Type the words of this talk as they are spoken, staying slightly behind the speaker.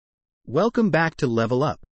Welcome back to Level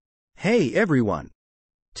Up. Hey everyone!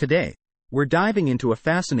 Today, we're diving into a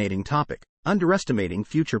fascinating topic, underestimating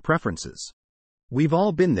future preferences. We've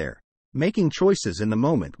all been there, making choices in the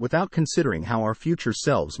moment without considering how our future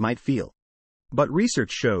selves might feel. But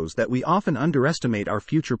research shows that we often underestimate our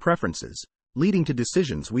future preferences, leading to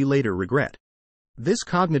decisions we later regret. This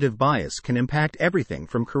cognitive bias can impact everything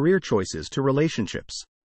from career choices to relationships.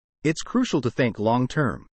 It's crucial to think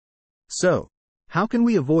long-term. So, how can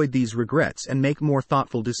we avoid these regrets and make more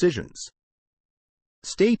thoughtful decisions?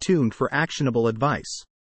 Stay tuned for actionable advice.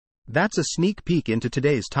 That's a sneak peek into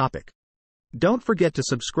today's topic. Don't forget to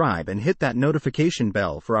subscribe and hit that notification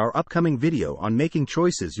bell for our upcoming video on making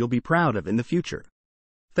choices you'll be proud of in the future.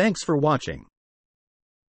 Thanks for watching.